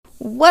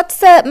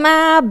What's up,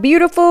 my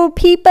beautiful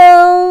people?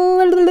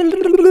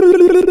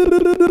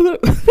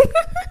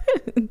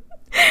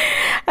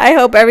 I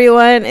hope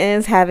everyone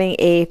is having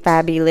a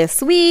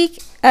fabulous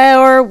week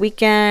or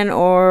weekend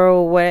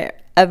or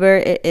whatever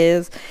it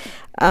is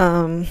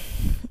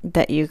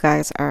that you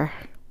guys are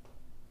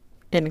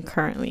in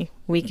currently.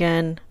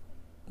 Weekend,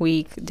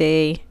 week,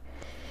 day.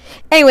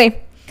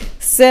 Anyway,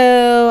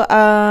 so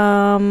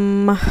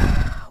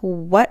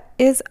what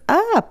is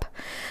up?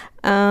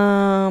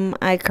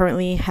 I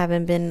currently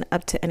haven't been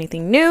up to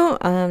anything new.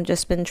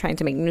 Just been trying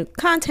to make new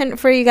content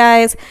for you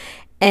guys,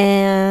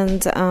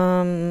 and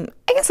I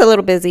guess a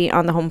little busy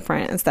on the home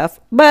front and stuff,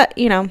 but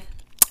you know,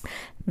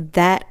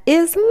 that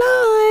is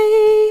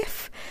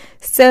life.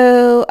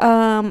 So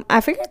I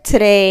figured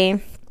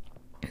today,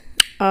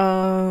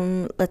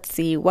 let's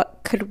see, what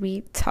could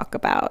we talk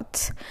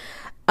about?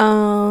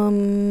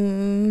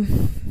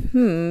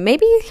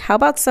 Maybe how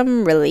about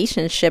some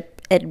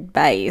relationship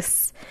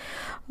advice?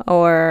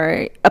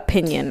 Or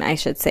opinion, I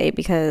should say,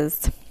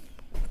 because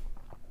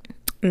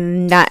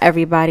not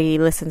everybody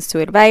listens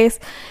to advice,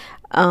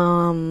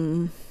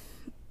 but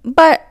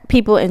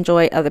people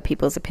enjoy other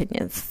people's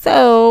opinions.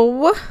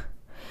 So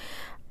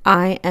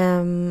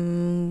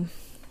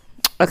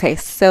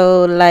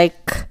so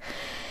like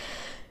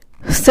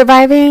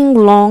surviving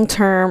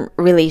long-term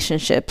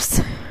relationships,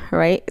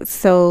 right?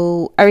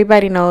 So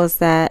everybody knows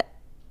that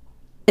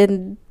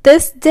in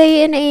this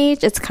day and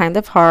age, it's kind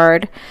of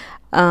hard.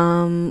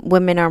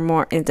 Women are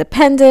more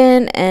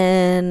independent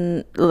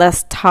and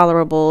less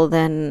tolerable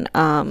than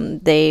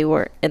they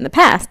were in the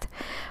past.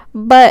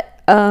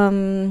 But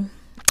and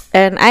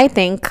I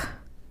think,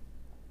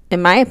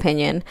 in my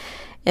opinion,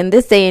 in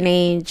this day and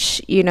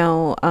age, you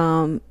know,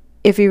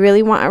 if you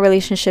really want a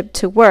relationship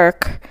to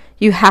work,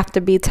 you have to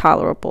be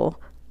tolerable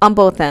on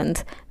both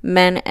ends,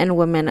 men and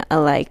women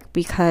alike,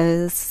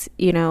 because,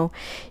 you know,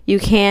 you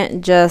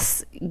can't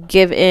just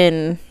give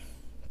in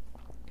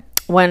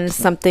when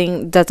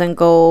something doesn't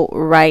go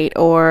right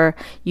or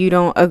you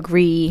don't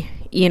agree,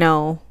 you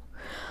know,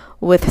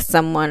 with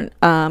someone.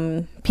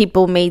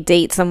 People may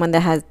date someone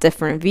that has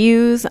different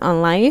views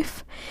on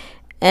life,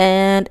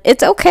 and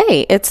it's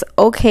okay. It's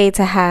okay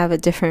to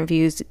have different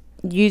views.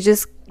 You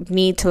just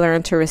need to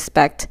learn to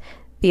respect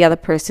the other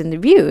person's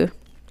view.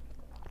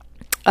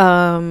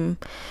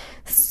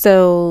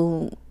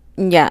 So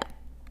yeah,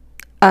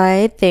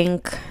 I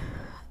think,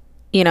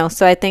 you know,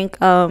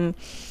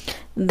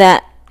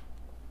 that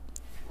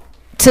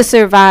to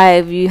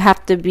survive, you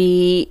have to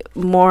be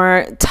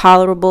more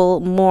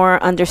tolerable,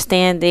 more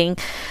understanding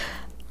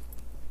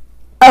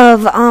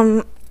of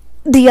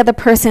the other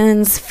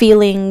person's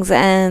feelings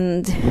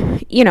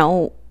and, you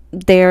know,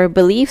 their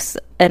beliefs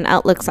and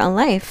outlooks on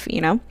life,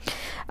 you know.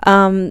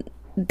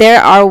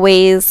 There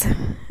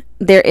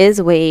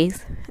is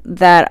ways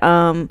that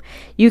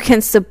you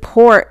can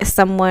support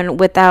someone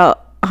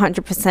without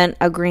 100%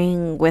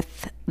 agreeing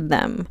with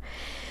them.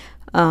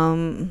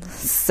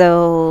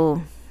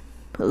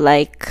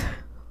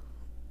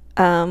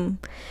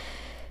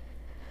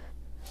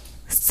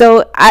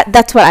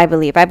 That's what I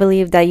believe. I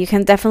believe that you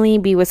can definitely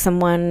be with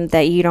someone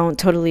that you don't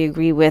totally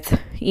agree with.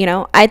 You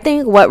know, I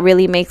think what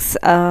really makes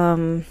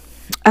a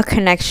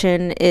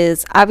connection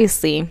is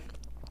obviously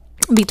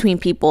between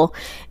people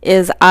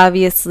is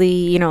obviously,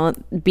 you know,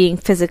 being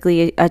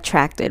physically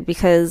attracted,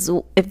 because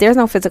if there's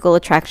no physical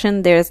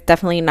attraction, there's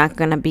definitely not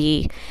going to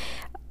be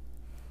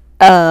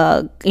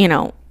you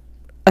know,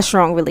 a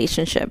strong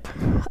relationship.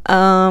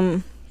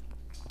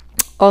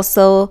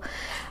 Also,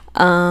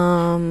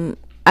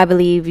 I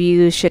believe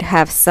you should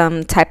have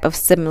some type of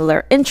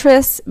similar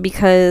interests,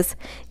 because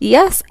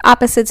yes,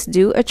 opposites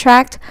do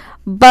attract,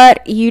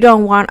 but you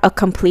don't want a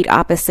complete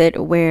opposite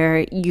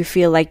where you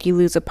feel like you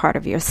lose a part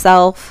of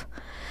yourself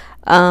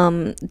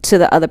to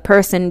the other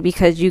person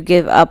because you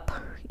give up,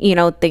 you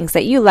know, things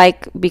that you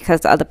like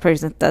because the other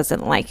person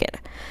doesn't like it.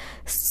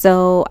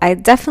 So I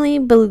definitely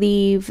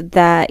believe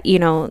that, you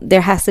know,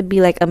 there has to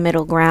be like a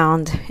middle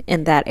ground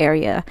in that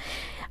area.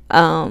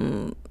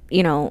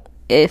 You know,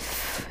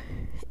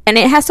 and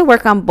it has to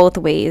work on both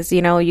ways.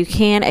 You know, you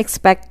can't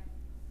expect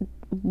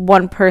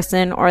one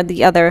person or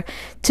the other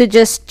to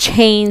just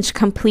change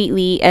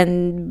completely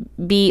and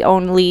be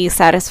only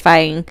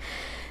satisfying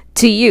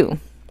to you.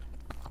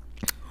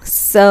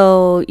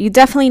 So you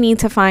definitely need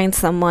to find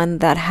someone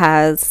that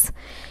has,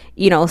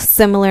 you know,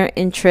 similar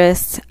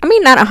interests. I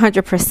mean, not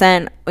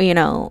 100%, you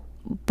know,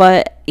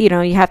 but, you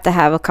know, you have to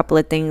have a couple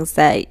of things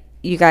that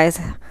you guys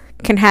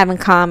can have in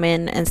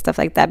common and stuff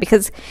like that.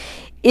 Because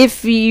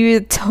if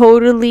you're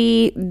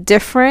totally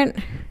different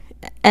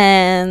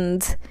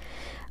and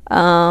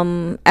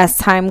as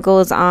time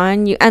goes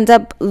on, you end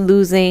up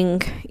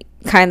losing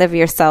kind of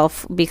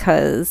yourself,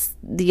 because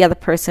the other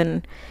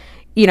person,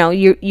 you know,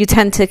 you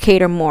tend to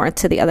cater more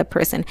to the other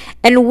person.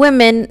 And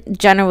women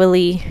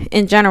generally,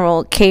 in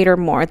general, cater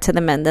more to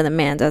the men than the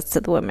man does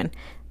to the women.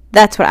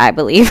 That's what I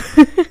believe.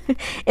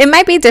 It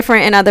might be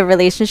different in other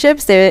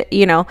relationships. There,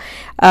 you know,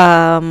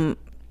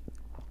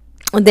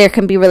 there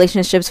can be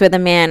relationships where the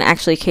man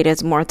actually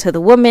caters more to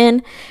the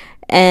woman,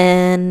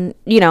 And,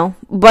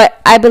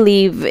 but I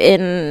believe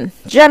in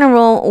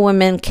general,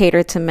 women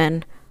cater to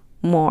men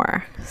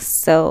more.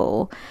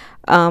 So,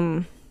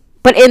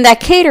 but in that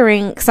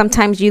catering,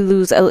 sometimes you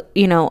lose a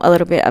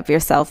little bit of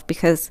yourself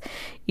because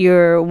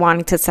you're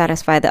wanting to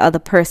satisfy the other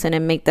person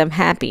and make them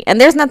happy. And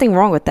there's nothing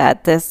wrong with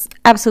that. There's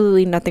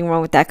absolutely nothing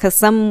wrong with that, because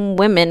some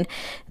women,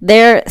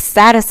 they're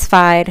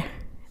satisfied,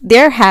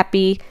 they're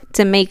happy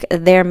to make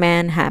their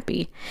man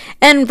happy,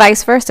 and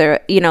vice versa.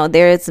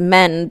 There's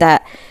men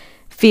that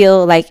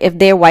feel like if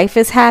their wife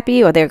is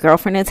happy or their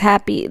girlfriend is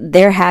happy,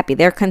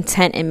 they're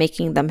content in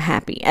making them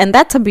happy. And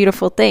that's a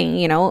beautiful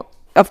thing.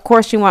 Of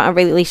course, you want a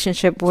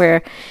relationship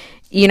where,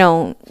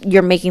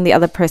 you're making the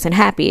other person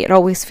happy. It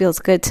always feels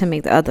good to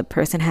make the other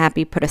person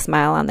happy, put a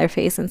smile on their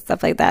face and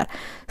stuff like that.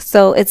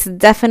 So it's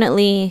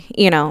definitely,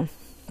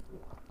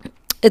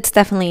 it's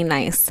definitely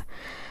nice.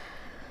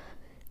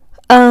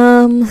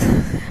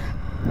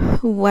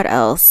 What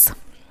else?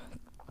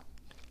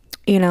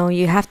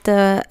 You have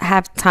to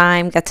have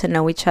time, get to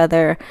know each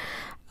other,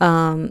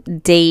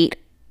 date,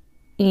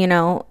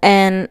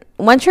 and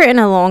once you're in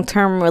a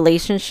long-term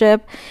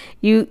relationship,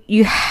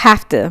 you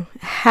have to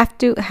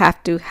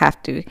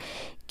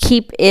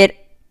keep it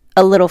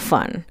a little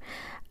fun.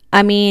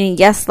 I mean,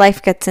 yes,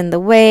 life gets in the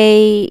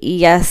way.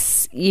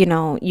 Yes, you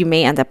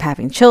may end up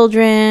having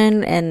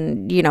children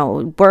and,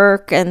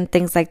 work and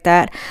things like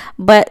that.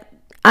 But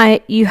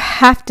you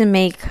have to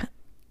make,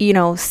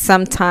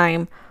 some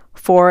time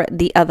for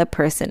the other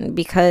person,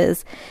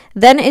 because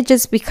then it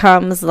just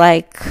becomes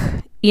like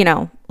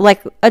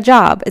a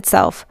job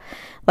itself.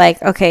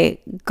 Like, okay,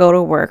 go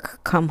to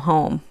work, come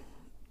home,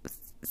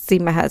 see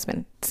my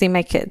husband, see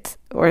my kids,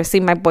 or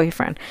see my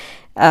boyfriend.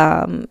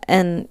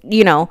 And,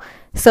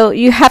 so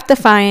you have to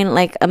find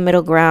like a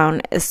middle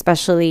ground,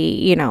 especially,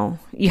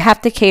 you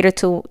have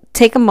to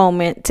take a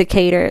moment to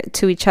cater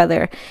to each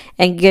other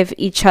and give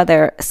each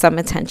other some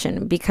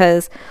attention,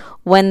 because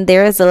when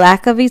there is a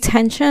lack of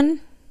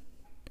attention,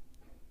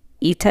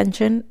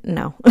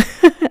 no.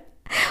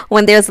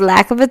 When there's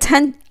lack of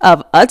attention,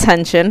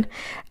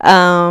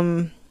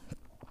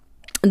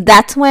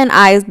 that's when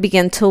eyes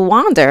begin to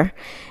wander,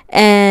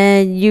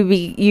 and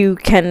you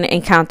can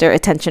encounter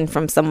attention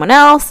from someone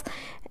else,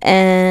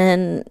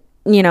 and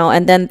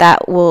and then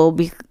that will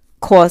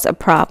cause a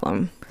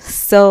problem.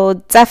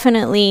 So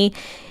definitely,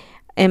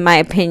 in my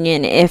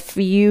opinion, if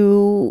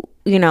you're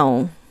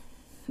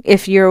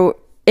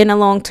in a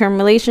long-term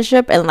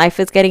relationship and life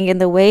is getting in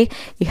the way,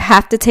 you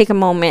have to take a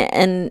moment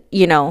and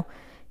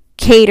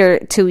cater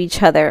to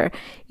each other.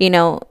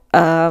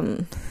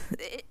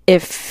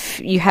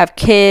 If you have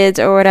kids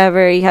or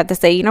whatever, you have to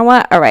say, you know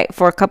what, all right,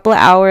 for a couple of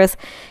hours,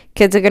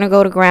 kids are going to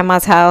go to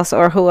grandma's house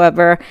or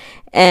whoever,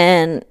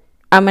 and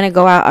I'm going to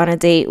go out on a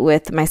date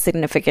with my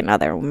significant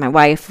other, my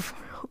wife,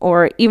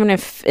 or even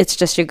if it's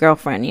just your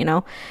girlfriend.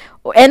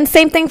 And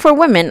same thing for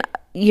women.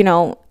 You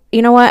know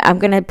what, I'm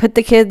going to put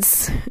the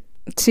kids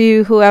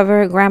to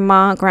whoever,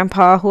 grandma,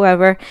 grandpa,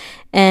 whoever,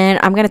 and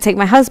I'm going to take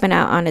my husband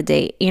out on a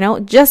date,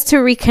 just to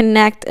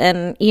reconnect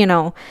and,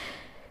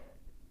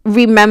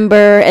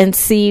 remember and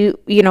see,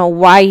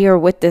 why you're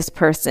with this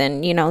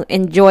person,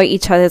 enjoy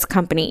each other's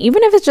company,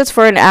 even if it's just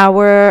for an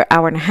hour,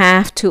 hour and a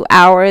half, 2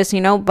 hours,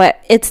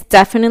 but it's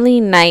definitely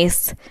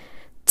nice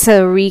to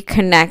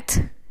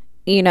reconnect,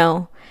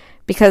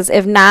 because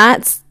if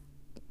not,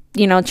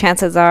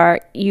 chances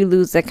are you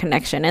lose the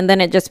connection, and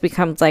then it just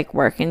becomes like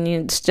work, and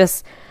it's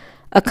just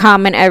a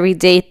common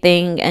everyday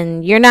thing,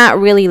 and you're not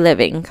really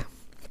living.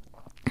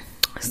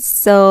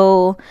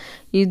 So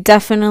you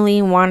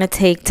definitely want to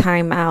take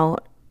time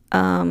out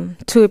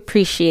to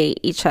appreciate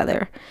each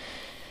other,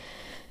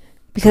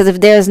 because if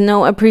there's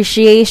no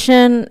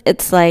appreciation,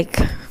 it's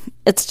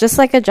just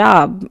like a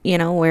job,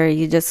 where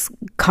you just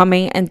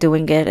coming and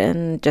doing it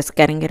and just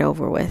getting it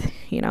over with,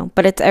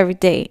 but it's every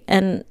day,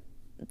 and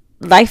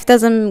life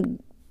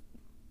doesn't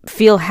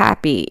feel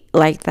happy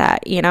like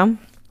that.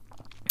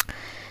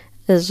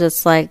 It's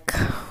just like,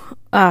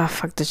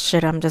 fuck this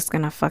shit, I'm just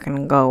gonna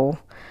fucking go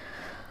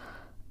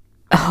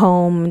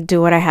home,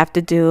 do what I have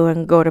to do,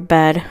 and go to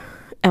bed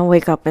and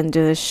wake up and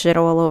do this shit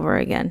all over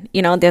again.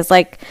 There's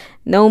like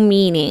no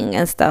meaning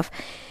and stuff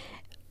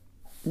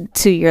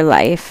to your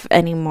life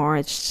anymore.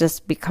 It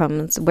just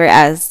becomes,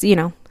 whereas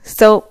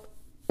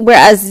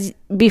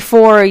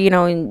before,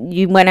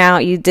 you went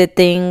out, you did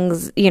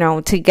things,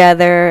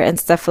 together and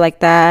stuff like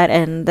that,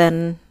 and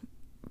then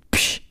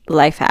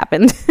life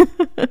happened.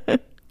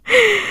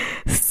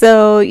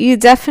 So you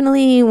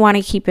definitely want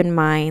to keep in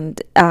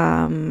mind,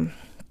 the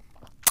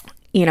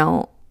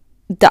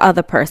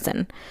other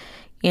person.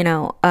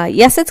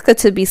 Yes, it's good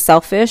to be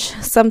selfish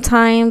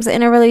sometimes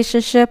in a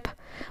relationship,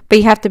 but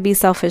you have to be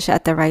selfish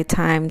at the right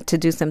time to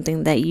do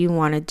something that you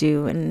want to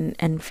do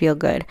and feel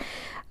good.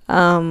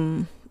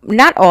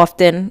 Not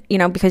often,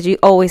 because you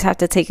always have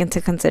to take into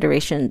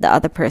consideration the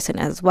other person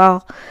as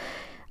well.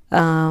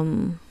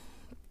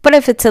 But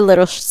if it's a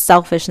little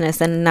selfishness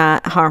and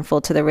not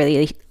harmful to the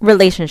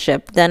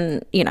relationship,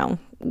 then,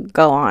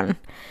 go on.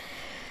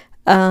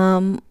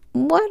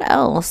 What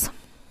else?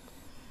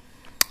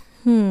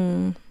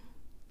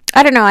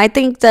 I don't know. I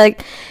think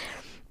that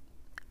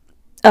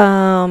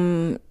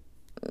um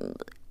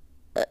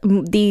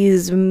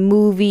these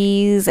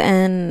movies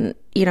and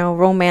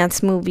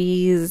romance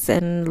movies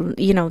and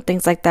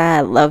things like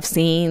that, love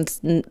scenes,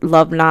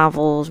 love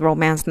novels,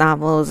 romance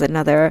novels, and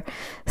other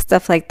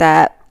stuff like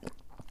that.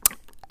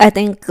 I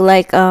think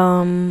like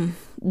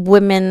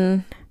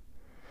women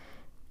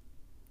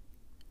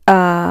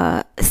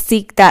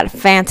seek that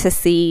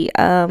fantasy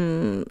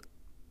version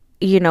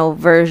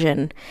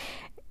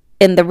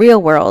in the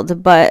real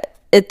world, but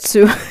it's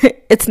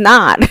it's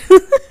not.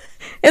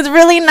 It's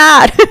really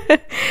not.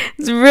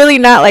 It's really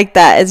not like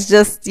that. It's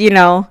just,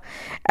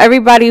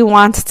 everybody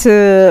wants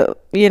to,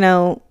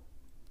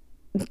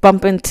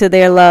 bump into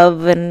their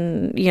love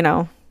and,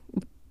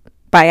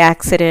 by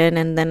accident,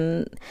 and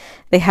then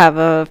they have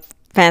a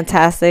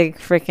fantastic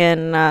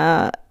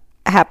freaking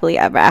happily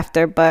ever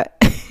after. But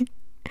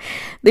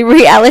the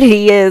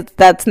reality is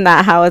that's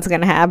not how it's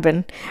going to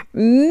happen.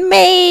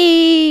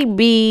 Maybe,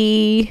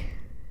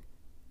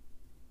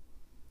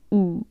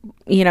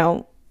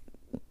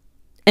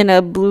 in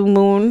a blue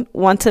moon,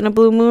 once in a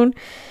blue moon,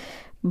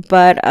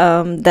 but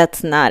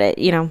that's not it.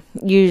 You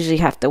usually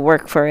have to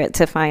work for it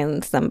to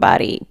find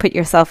somebody, put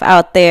yourself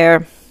out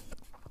there,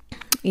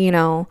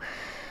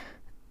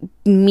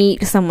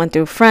 meet someone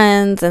through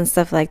friends and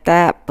stuff like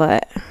that.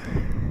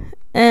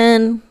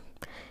 And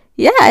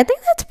yeah, I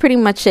think that's pretty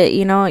much it.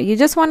 You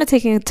just want to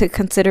take into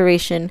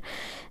consideration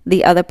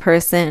the other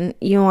person.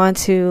 You want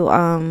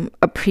to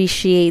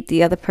appreciate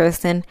the other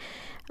person,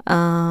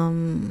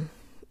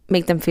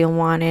 make them feel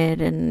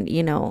wanted and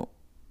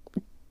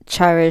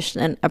cherished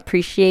and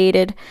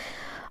appreciated.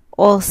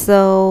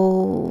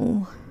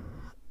 Also,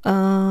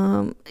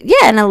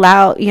 and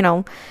allow,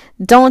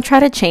 don't try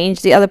to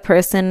change the other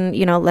person.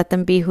 Let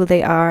them be who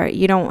they are.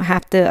 You don't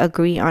have to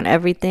agree on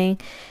everything.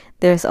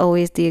 There's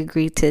always the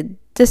agree to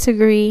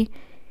disagree.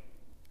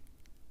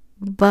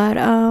 But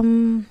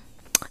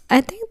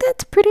I think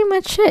that's pretty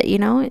much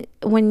it.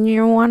 When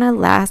you want to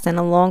last in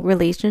a long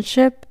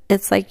relationship,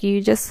 it's like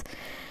you just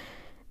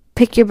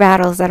pick your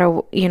battles that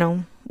are,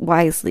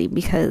 wisely,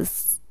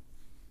 because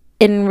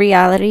in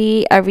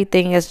reality,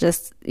 everything is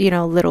just,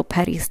 little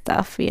petty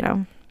stuff,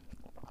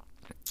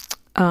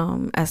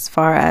 as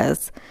far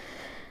as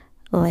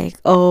like,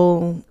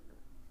 oh,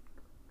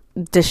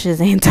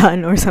 dishes ain't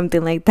done or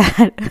something like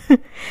that.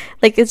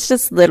 Like, it's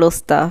just little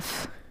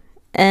stuff.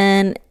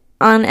 And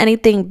on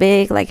anything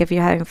big, like if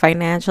you're having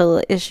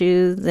financial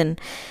issues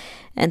and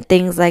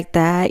things like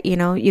that,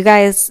 you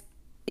guys,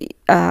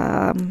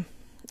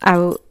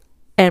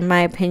 in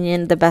my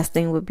opinion, the best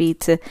thing would be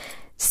to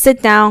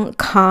sit down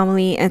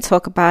calmly and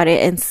talk about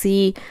it and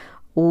see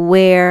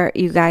where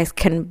you guys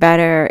can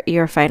better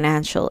your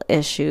financial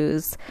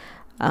issues.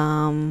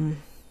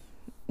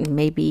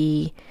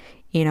 Maybe,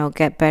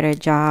 get better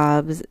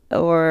jobs,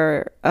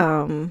 or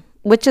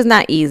which is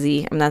not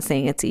easy. I'm not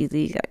saying it's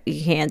easy.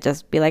 You can't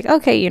just be like,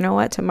 okay, you know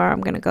what, tomorrow I'm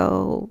gonna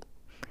go,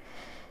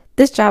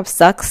 this job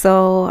sucks,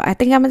 so I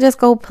think I'm gonna just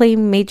go play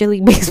Major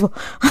League Baseball.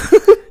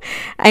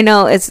 I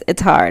know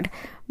it's hard,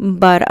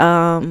 but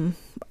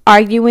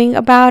arguing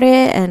about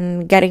it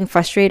and getting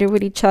frustrated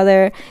with each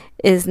other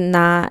is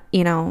not,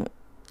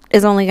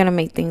 is only going to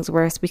make things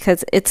worse,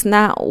 because it's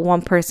not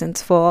one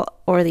person's fault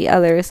or the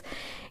others,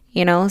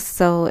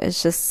 so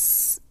it's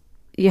just,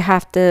 you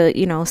have to,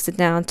 sit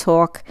down,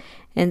 talk,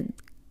 and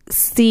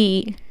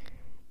see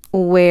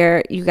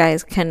where you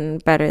guys can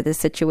better the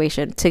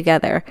situation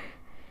together.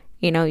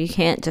 You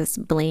can't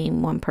just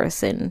blame one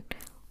person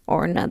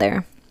or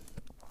another,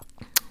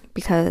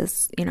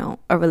 because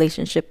a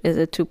relationship is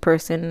a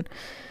two-person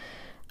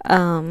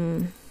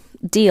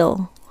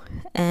deal,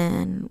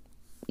 and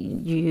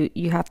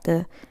you have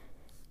to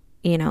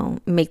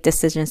make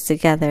decisions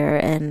together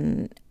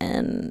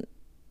and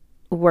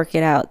work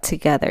it out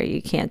together.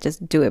 You can't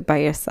just do it by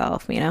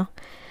yourself,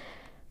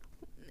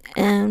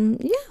 and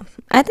yeah,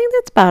 I think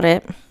that's about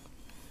it.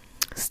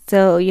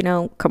 Still,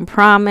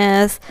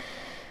 compromise,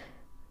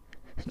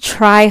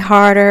 try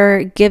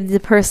harder, give the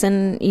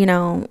person,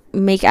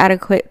 make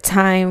adequate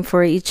time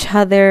for each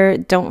other.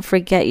 Don't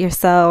forget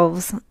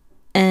yourselves,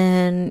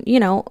 and,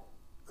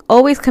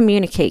 always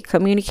communicate.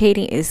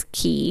 Communicating is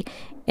key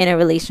in a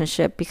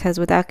relationship, because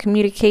without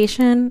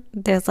communication,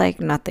 there's like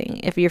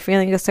nothing. If you're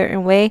feeling a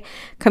certain way,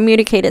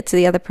 communicate it to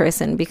the other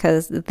person,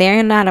 because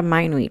they're not a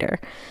mind reader.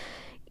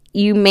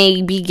 You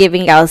may be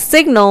giving out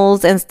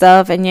signals and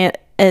stuff, and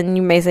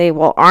you may say,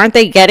 well, aren't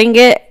they getting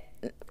it?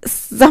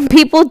 Some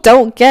people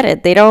don't get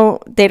it. They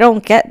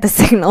don't get the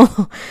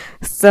signal.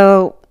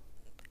 So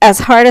as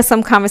hard as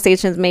some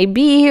conversations may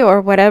be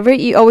or whatever,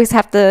 you always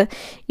have to,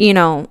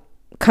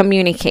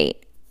 communicate.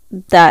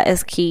 That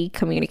is key,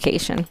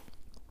 communication.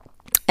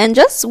 And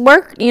just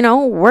work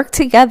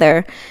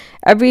together.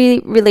 Every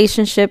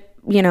relationship,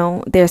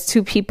 there's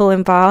two people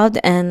involved,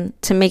 and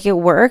to make it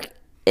work,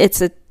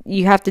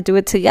 you have to do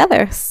it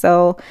together.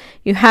 So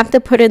you have to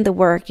put in the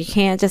work. You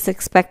can't just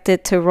expect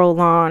it to roll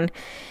on,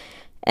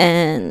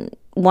 and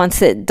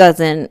once it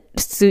doesn't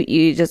suit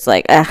you, just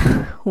like,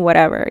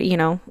 whatever,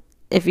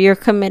 If you're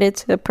committed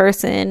to a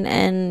person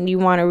and you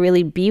want to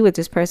really be with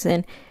this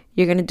person,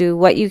 you're going to do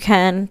what you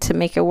can to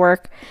make it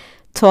work.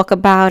 Talk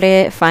about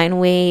it, find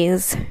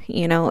ways,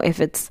 you know, if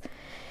it's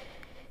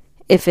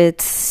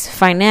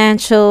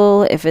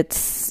financial, if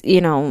it's,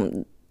 you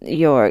know,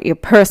 your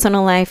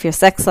personal life, your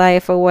sex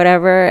life or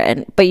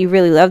whatever, but you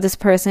really love this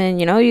person,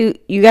 you know, you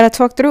got to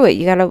talk through it.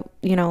 You got to,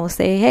 you know,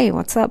 say, hey,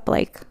 what's up?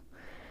 Like,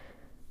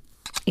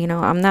 you know,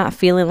 I'm not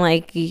feeling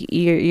like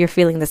you're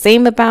feeling the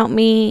same about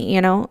me,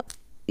 you know.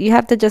 You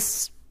have to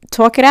just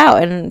talk it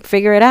out and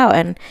figure it out.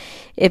 And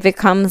if it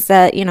comes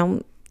that, you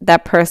know,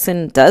 that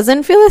person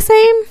doesn't feel the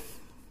same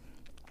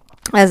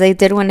as they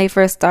did when they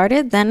first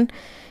started, then,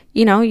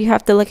 you know, you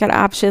have to look at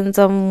options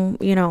on,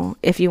 you know,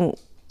 if you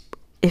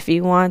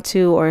want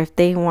to, or if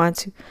they want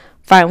to,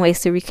 find ways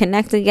to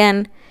reconnect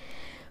again.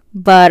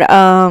 But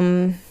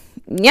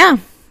yeah,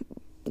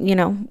 you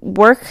know,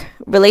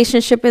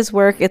 relationship is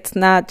work. It's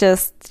not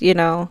just, you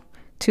know,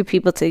 two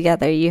people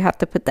together. You have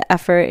to put the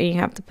effort and you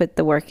have to put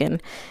the work in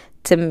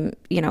to,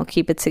 you know,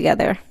 keep it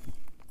together.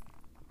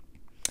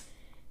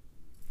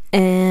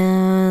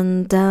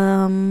 And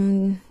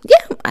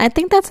yeah, I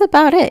think that's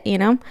about it, you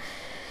know.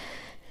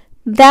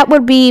 That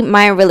would be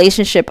my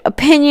relationship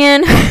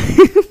opinion.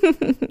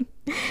 And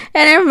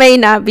it may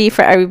not be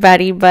for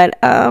everybody, but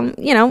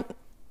you know,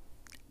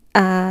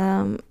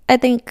 I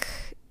think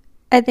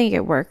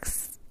it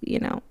works, you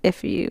know,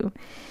 if you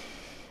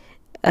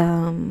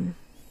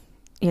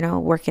you know,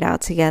 work it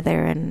out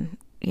together and,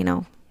 you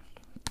know,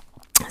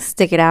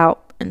 stick it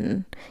out,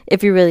 and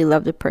if you really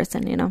love the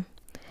person, you know.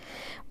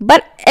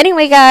 But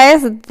anyway,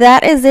 guys,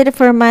 that is it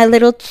for my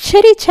little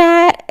chitty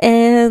chat,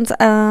 and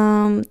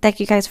thank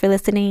you guys for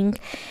listening,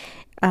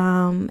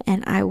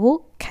 and I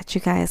will catch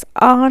you guys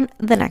on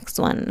the next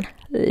one.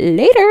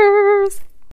 Laters.